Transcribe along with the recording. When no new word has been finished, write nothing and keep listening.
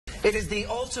It is the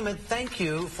ultimate thank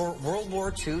you for World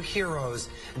War II heroes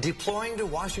deploying to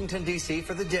Washington, D.C.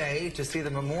 for the day to see the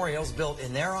memorials built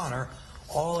in their honor,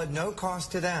 all at no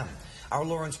cost to them. Our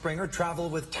Lauren Springer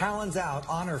traveled with Talons Out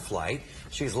honor flight.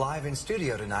 She's live in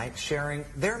studio tonight sharing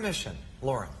their mission.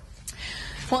 Lauren.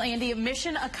 Well, Andy,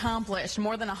 mission accomplished.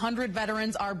 More than 100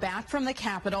 veterans are back from the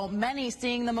Capitol, many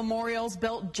seeing the memorials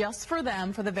built just for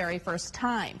them for the very first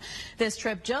time. This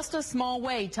trip just a small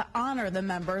way to honor the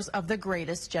members of the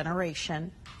greatest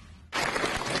generation.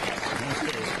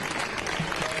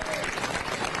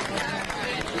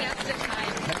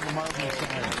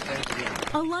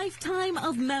 A lifetime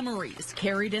of memories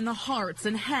carried in the hearts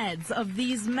and heads of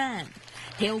these men,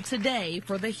 hailed today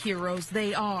for the heroes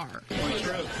they are.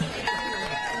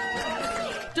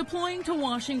 Deploying to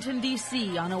Washington,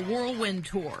 D.C. on a whirlwind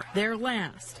tour, their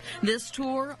last. This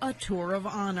tour, a tour of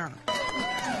honor.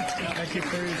 Thank you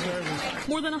for your service.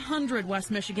 More than 100 West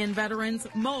Michigan veterans,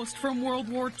 most from World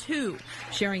War II,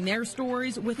 sharing their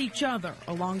stories with each other,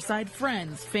 alongside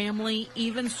friends, family,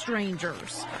 even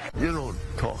strangers. You don't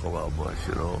talk about much,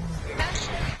 you know.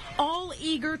 All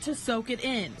eager to soak it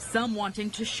in, some wanting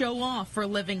to show off for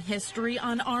living history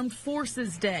on Armed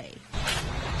Forces Day.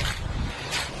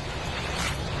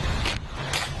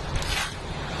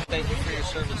 Thank you for your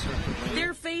service, sir.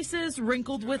 Their faces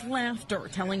wrinkled with laughter,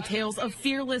 telling tales of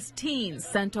fearless teens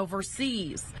sent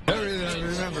overseas. Everything I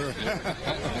remember.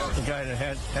 The guy that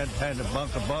had the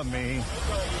bunk above me,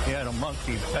 he had a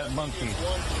monkey, pet monkey,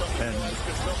 and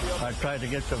I tried to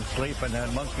get some sleep, and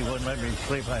that monkey wouldn't let me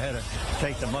sleep. I had to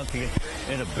take the monkey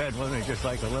into bed with me just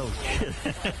like a little kid.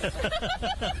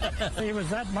 It was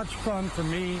that much fun for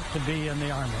me to be in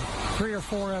the Army. 3 or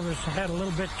 4 of us had a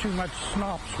little bit too much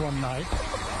schnapps one night,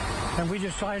 and we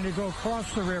decided to go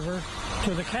across the river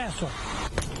to the castle.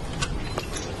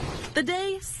 The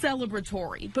day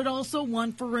celebratory, but also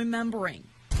one for remembering.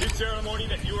 This ceremony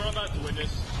that you are about to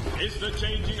witness is the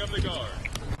changing of the guard.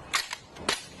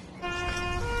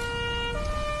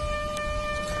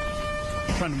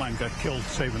 A friend of mine got killed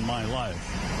saving my life,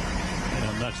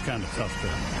 and that's kind of tough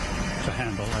to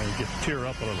handle. I get to tear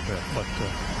up a little bit, but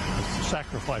the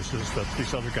sacrifices that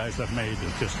these other guys have made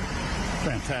is just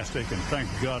fantastic, and thank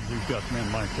God we've got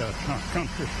men like that in our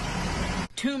country.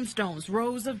 Tombstones,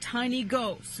 rows of tiny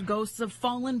ghosts, ghosts of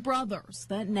fallen brothers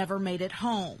that never made it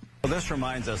home. Well, this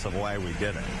reminds us of why we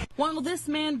did it. While this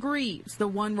man grieves, the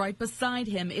one right beside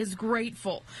him is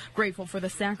grateful. Grateful for the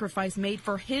sacrifice made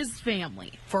for his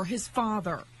family, for his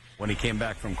father. When he came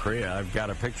back from Korea, I've got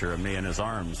a picture of me in his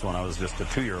arms when I was just a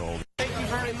 2-year-old. Thank you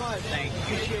very much. Thank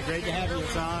you. Great to have you.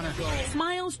 It's an honor.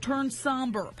 Smiles turned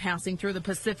somber, passing through the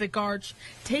Pacific Arch,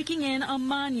 taking in a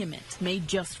monument made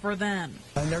just for them.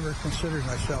 I never considered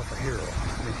myself a hero.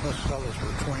 I mean, most fellows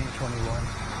were 20,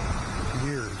 21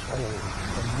 years old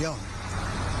and young,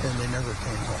 and they never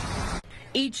came home.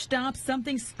 Each stop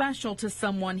something special to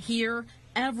someone here,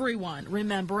 everyone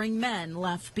remembering men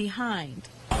left behind.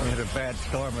 We had a bad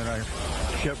storm and our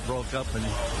ship broke up in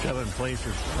 7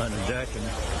 places on the deck, and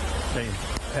they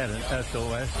had an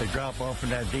SOS. They drop off in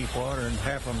that deep water, and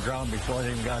half of them drowned before they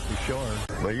even got to shore.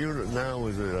 My unit now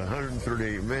is at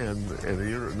 138 men, and the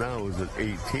unit now is at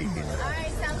 18.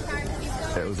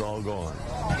 It was all gone.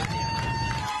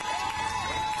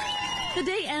 The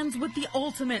day ends with the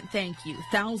ultimate thank you.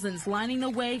 Thousands lining the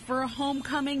way for a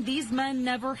homecoming these men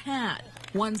never had.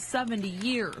 170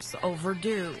 years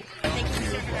overdue. Thank you for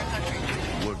serving our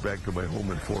country. Went back to my home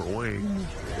in Fort Wayne,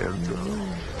 and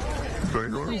very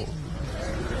normal.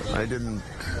 I didn't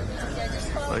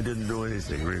do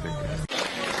anything really.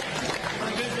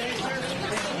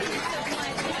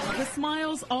 The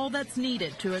smile's all that's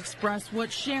needed to express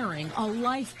what sharing a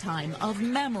lifetime of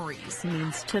memories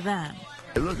means to them.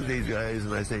 I look at these guys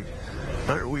and I think,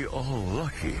 aren't we all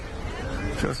lucky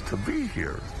just to be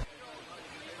here?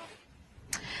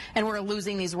 And we're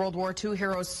losing these World War II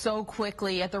heroes so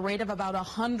quickly at the rate of about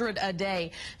 100 a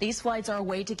day. These flights are a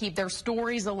way to keep their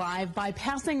stories alive by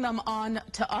passing them on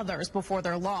to others before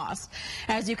they're lost.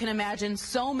 As you can imagine,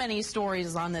 so many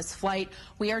stories on this flight.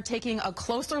 We are taking a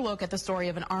closer look at the story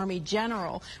of an Army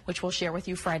general, which we'll share with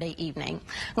you Friday evening.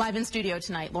 Live in studio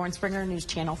tonight, Lauren Springer, News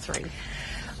Channel 3.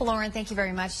 Lauren, thank you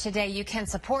very much. Today, you can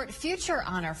support future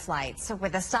honor flights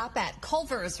with a stop at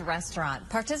Culver's Restaurant.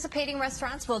 Participating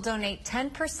restaurants will donate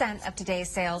 10% of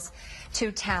today's sales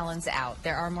to Talons Out.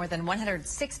 There are more than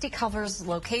 160 Culver's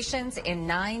locations in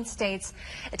 9 states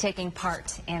taking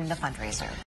part in the fundraiser.